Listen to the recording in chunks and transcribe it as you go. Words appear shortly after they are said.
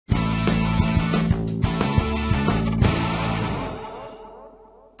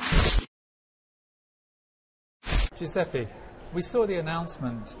Giuseppe, we saw the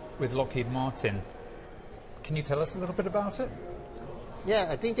announcement with Lockheed Martin. Can you tell us a little bit about it? Yeah,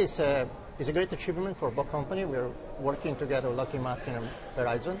 I think it's a great achievement for both companies. We're working together with Lockheed Martin and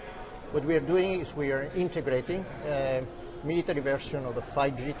Verizon. What we are doing is we are integrating a military version of the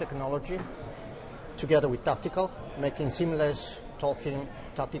 5G technology together with tactical, making seamless talking,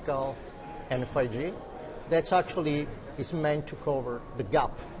 tactical, and 5G. That's actually is meant to cover the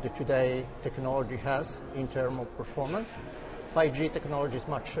gap that today technology has in terms of performance. 5G technology is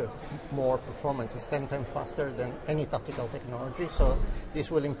much more performant. It's 10 times faster than any tactical technology, so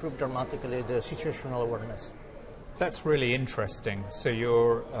this will improve dramatically the situational awareness. That's really interesting. So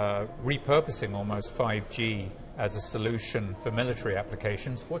you're repurposing almost 5G as a solution for military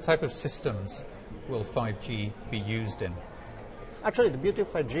applications. What type of systems will 5G be used in? Actually, the beauty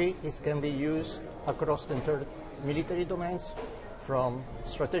of 5G is it can be used across the entire military domains, from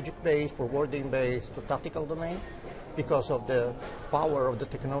strategic base, forwarding base, to tactical domain, because of the power of the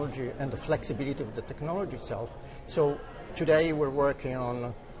technology and the flexibility of the technology itself. So today we're working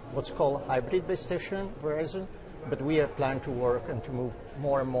on what's called hybrid base station, Verizon, but we are planning to work and to move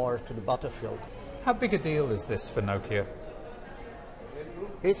more and more to the battlefield. How big a deal is this for Nokia?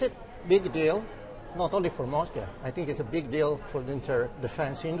 It's a big deal, not only for Nokia. I think it's a big deal for the entire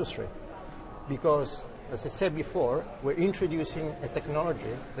defense industry, because, as I said before, we're introducing a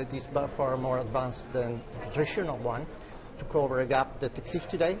technology that is by far more advanced than the traditional one to cover a gap that exists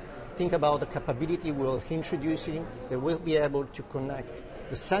today. Think about the capability we're introducing that will be able to connect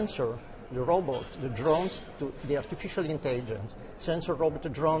the sensor, the robots, the drones to the artificial intelligence. Sensor, robot,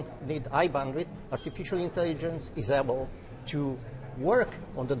 drone need high bandwidth. Artificial intelligence is able to work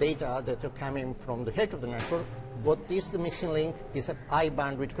on the data that are coming from the edge of the network. What is the missing link is a high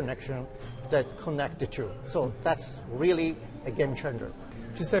bandwidth connection that connect the two. So that's really a game changer.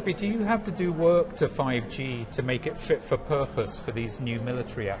 Giuseppe, do you have to do work to 5G to make it fit for purpose for these new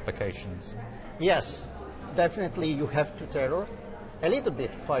military applications? Yes, definitely you have to tailor a little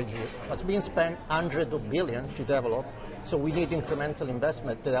bit 5G. It's been spent hundreds of billions to develop, so we need incremental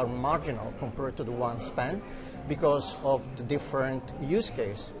investment that are marginal compared to the one spent, because of the different use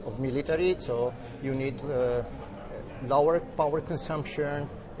case of military. So you need lower power consumption,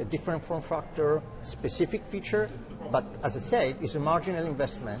 a different form factor, specific feature, but as I said, it's a marginal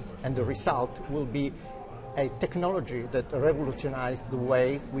investment, and the result will be a technology that revolutionizes the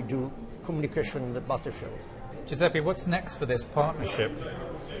way we do communication in the battlefield. Giuseppe, what's next for this partnership?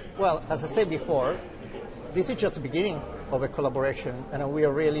 Well, as I said before, this is just the beginning of a collaboration, and we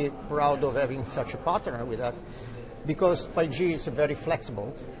are really proud of having such a partner with us, because 5G is very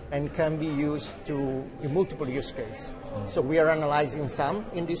flexible and can be used in multiple use cases. So we are analyzing some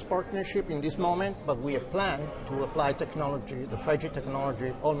in this partnership in this moment, but we have planned to apply technology, the 5G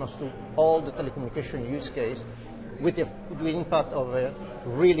technology, almost to all the telecommunication use case, with the impact of a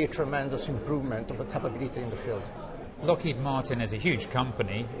really tremendous improvement of the capability in the field. Lockheed Martin is a huge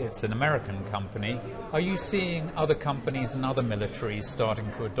company. It's an American company. Are you seeing other companies and other militaries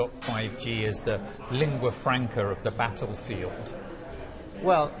starting to adopt 5G as the lingua franca of the battlefield?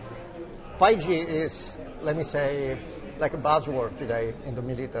 Well, 5G is, let me say, like a buzzword today in the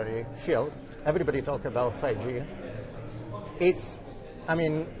military field. Everybody talks about 5G.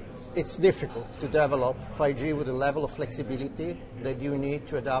 It's difficult to develop 5G with the level of flexibility that you need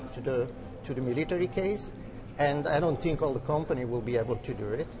to adapt to the military case. And I don't think all the company will be able to do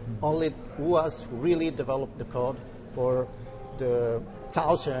it. Only who has really developed the code for the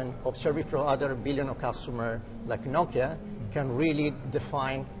thousands of service provider, billion of customers like Nokia can really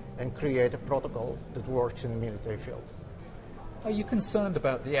define and create a protocol that works in the military field. Are you concerned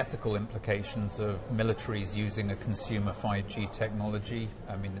about the ethical implications of militaries using a consumer 5G technology?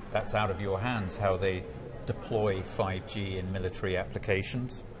 I mean, that's out of your hands, how they deploy 5G in military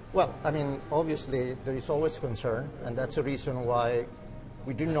applications. Well, obviously there is always concern, and that's the reason why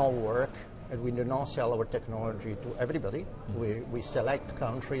we do not work and we do not sell our technology to everybody. We select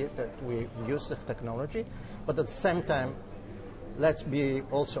countries that we use the technology, but at the same time, let's be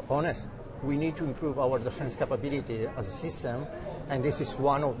also honest, we need to improve our defense capability as a system, and this is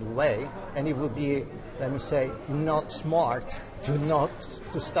one of the ways, and it would be, let me say, not smart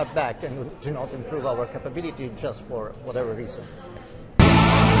to step back and to not improve our capability just for whatever reason.